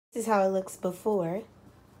This is how it looks before.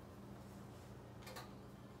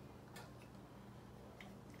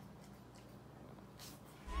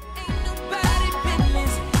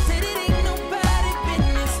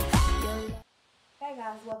 Hey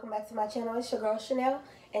guys, welcome back to my channel. It's your girl ZaNelle,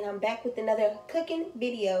 and I'm back with another cooking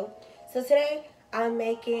video. So today I'm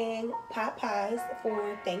making pot pies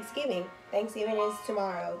for Thanksgiving. Thanksgiving is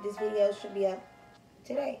tomorrow. This video should be up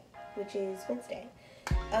today, which is Wednesday.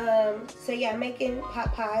 So yeah, I'm making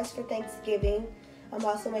pot pies for Thanksgiving. I'm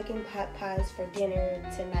also making pot pies for dinner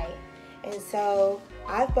tonight. And so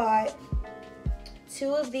I bought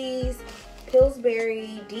 2 of these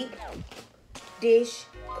Pillsbury deep dish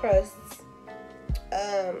crusts.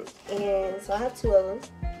 And so I have 2 of them.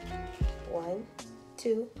 1,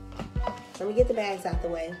 2. Let me get the bags out the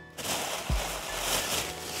way.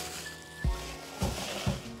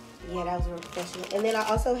 Yeah, that was real professional. And then I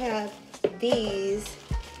also have these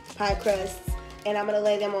pie crusts, and I'm gonna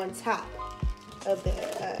lay them on top of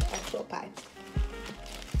the actual pie.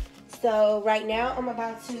 So right now I'm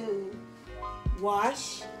about to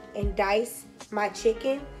wash and dice my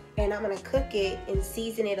chicken, and I'm gonna cook it and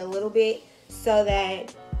season it a little bit so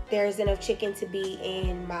that there's enough chicken to be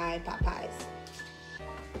in my pot pies.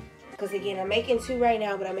 Because again, I'm making 2 right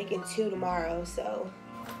now, but I'm making 2 tomorrow. So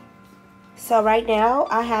right now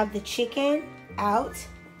I have the chicken out.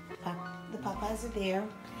 The pot pies are there.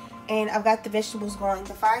 And I've got the vegetables going.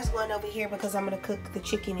 The fire's going over here because I'm going to cook the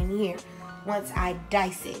chicken in here once I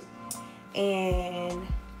dice it. And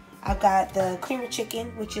I've got the cream of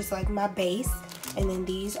chicken, which is like my base. And then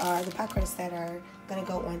these are the pie crusts that are going to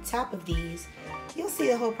go on top of these. You'll see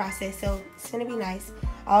the whole process, so it's going to be nice.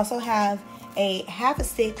 I also have a half a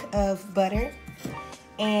stick of butter.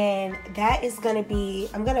 And that is going to be,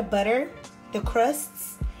 I'm going to butter the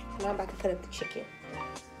crusts. And I'm about to cut up the chicken.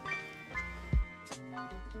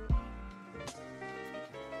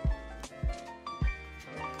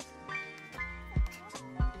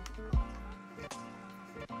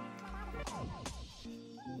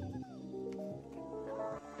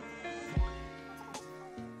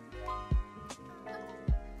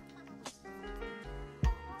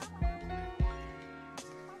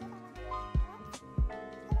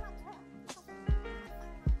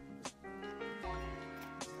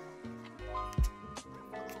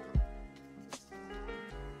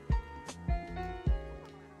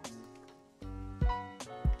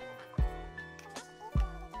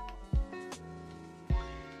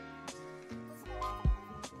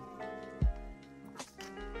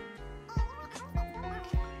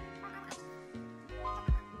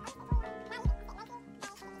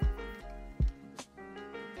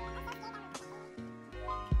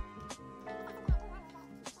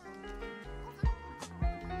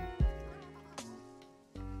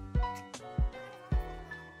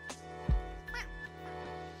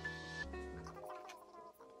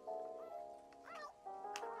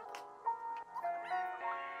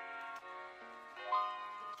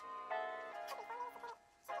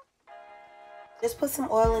 Just put some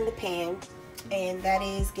oil in the pan, and that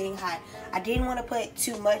is getting hot. I didn't want to put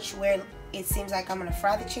too much where it seems like I'm going to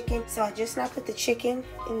fry the chicken. So I just now put the chicken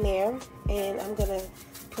in there, and I'm going to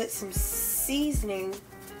put some seasoning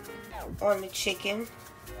on the chicken.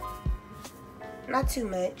 Not too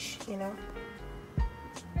much, you know.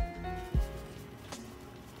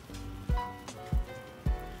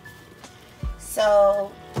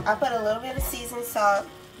 So I put a little bit of seasoned salt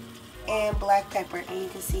and black pepper, and you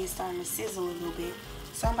can see it's starting to sizzle a little bit.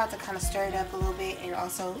 So I'm about to kind of stir it up a little bit and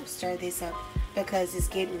also stir this up because it's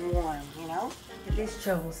getting warm, you know. This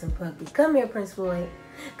troublesome puppy. Come here, Prince Boy.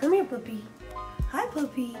 Come here, puppy. Hi,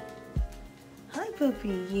 puppy. Hi,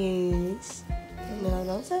 puppy. Yes. No,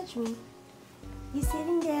 don't touch me. You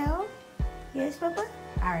sitting down? Yes, Papa?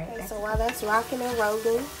 All right. Okay, so while that's rocking and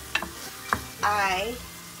rolling, I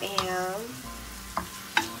am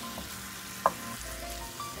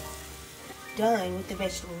done with the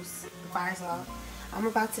vegetables. The fire's off. I'm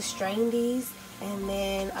about to strain these, and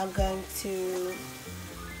then I'm going to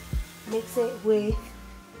mix it with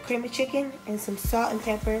cream of chicken and some salt and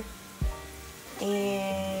pepper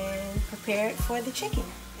and prepare it for the chicken.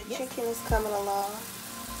 The chicken is coming along.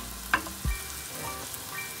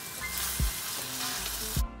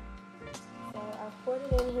 So I poured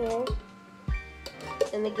it in here.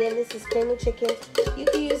 And again, this is cream of chicken. You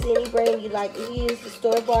can use any brand you like. You can use the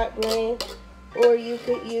store-bought brand, or you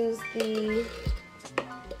could use the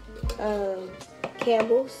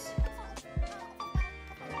Campbell's.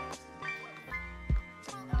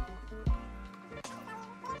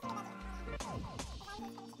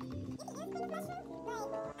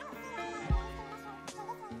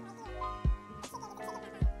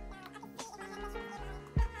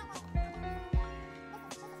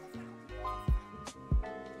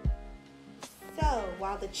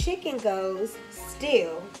 while the chicken goes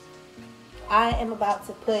still, I am about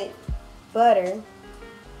to put butter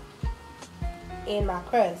in my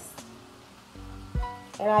crust.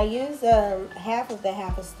 And I use half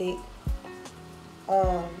a stick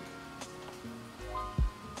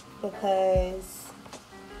because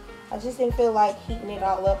I just didn't feel like heating it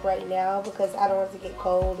all up right now because I don't want it to get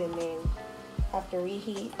cold and then have to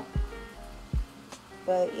reheat.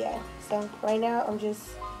 But yeah, so right now I'm just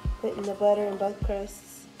putting the butter in both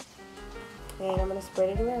crusts and I'm gonna spread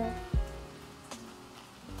it around.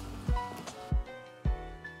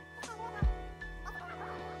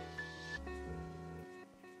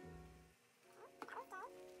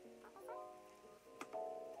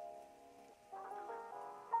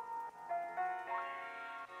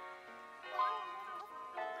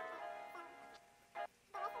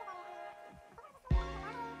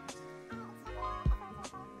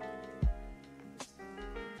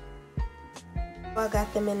 I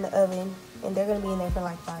got them in the oven and they're gonna be in there for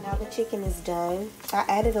like 5 minutes. Now the chicken is done. I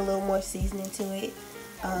added a little more seasoning to it,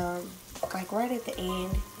 like right at the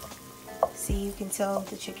end. See, you can tell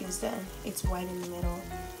the chicken's done. It's white in the middle.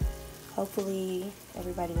 Hopefully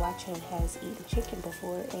everybody watching has eaten chicken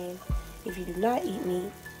before, and if you do not eat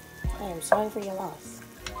meat, I am sorry for your loss.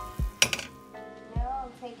 Now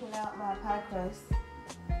I'm taking out my pie crust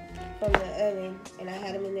from the oven and I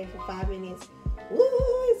had them in there for 5 minutes. Woo,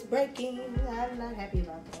 it's breaking. I'm not happy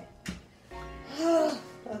about that.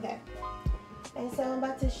 Okay. And so I'm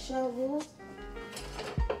about to shovel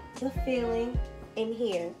the filling in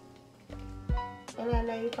here. And I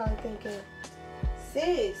know you're probably thinking,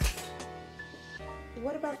 sis,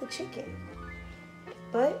 what about the chicken?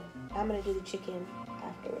 But I'm going to do the chicken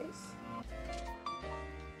afterwards.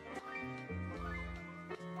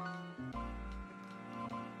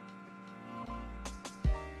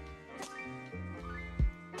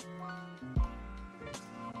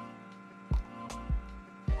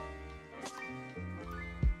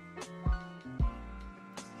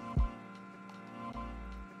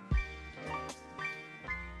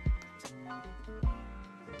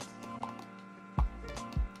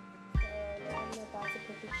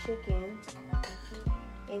 Chicken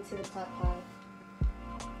into the pot pie.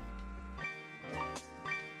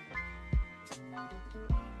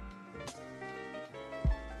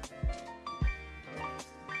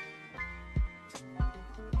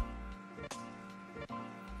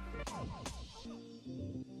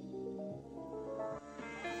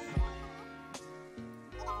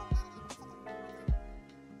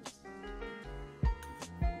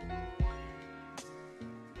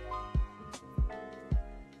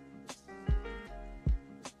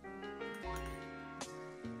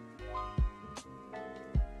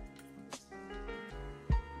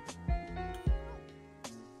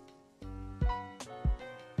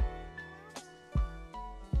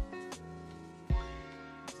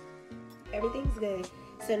 Everything's good.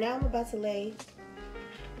 So now I'm about to lay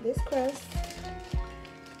this crust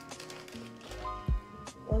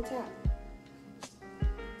on top.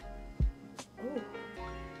 Ooh.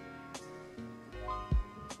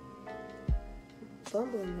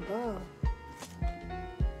 Fumbling the ball.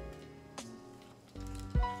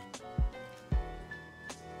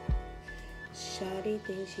 Shawty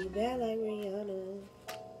thinks she bad like Rihanna.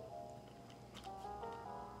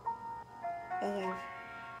 Okay.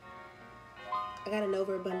 I got an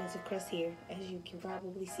overabundance of crust here, as you can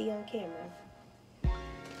probably see on camera. Let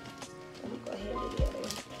me go ahead and do the other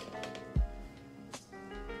one.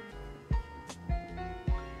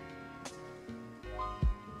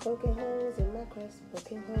 Poking holes in my crust,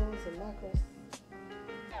 poking holes in my crust.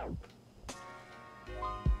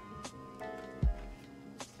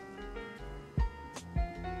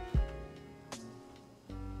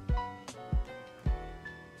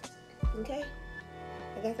 Okay,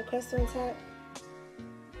 I got the crust on top.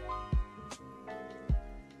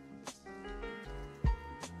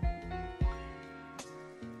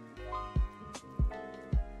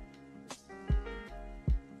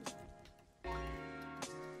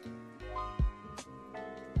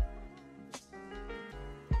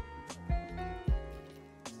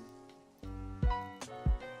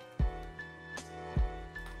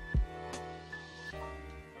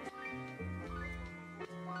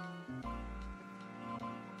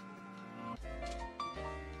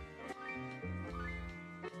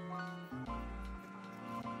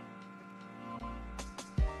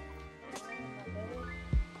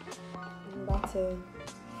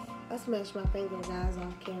 I smashed my fingers, guys,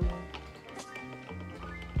 off camera.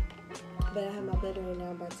 But I have my butter in now.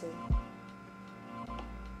 I'm about to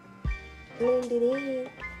blend it in.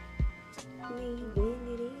 Blend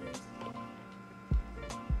it in.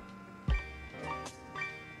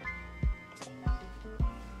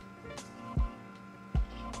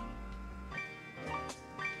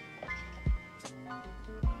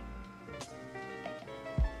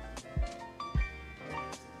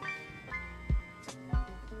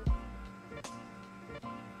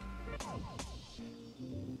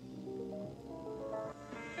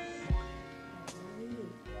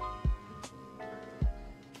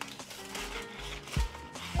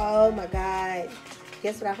 Oh my God.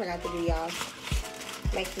 Guess what I forgot to do, y'all?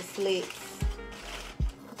 Make the slits.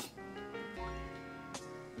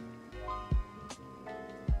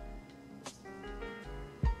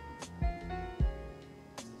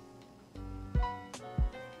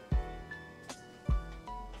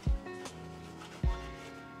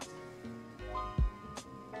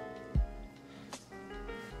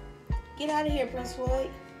 Get out of here, Prince Floyd.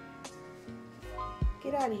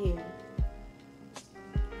 Get out of here.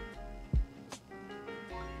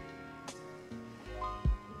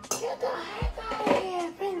 Get the heck out of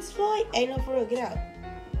here, Prince Floyd. Ain't no for real, get out.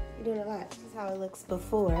 You're doing a lot. This is how it looks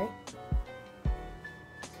before.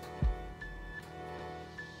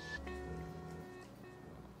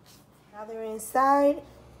 Now they're inside.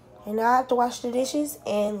 And now I have to wash the dishes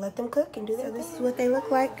and let them cook and do their thing. This is what they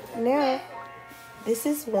look like now. This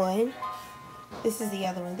is one. This is the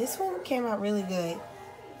other one. This one came out really good.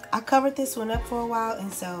 I covered this one up for a while,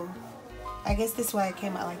 and so I guess this is why it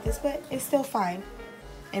came out like this, but it's still fine.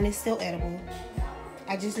 And it's still edible.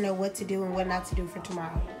 I just know what to do and what not to do for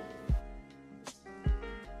tomorrow.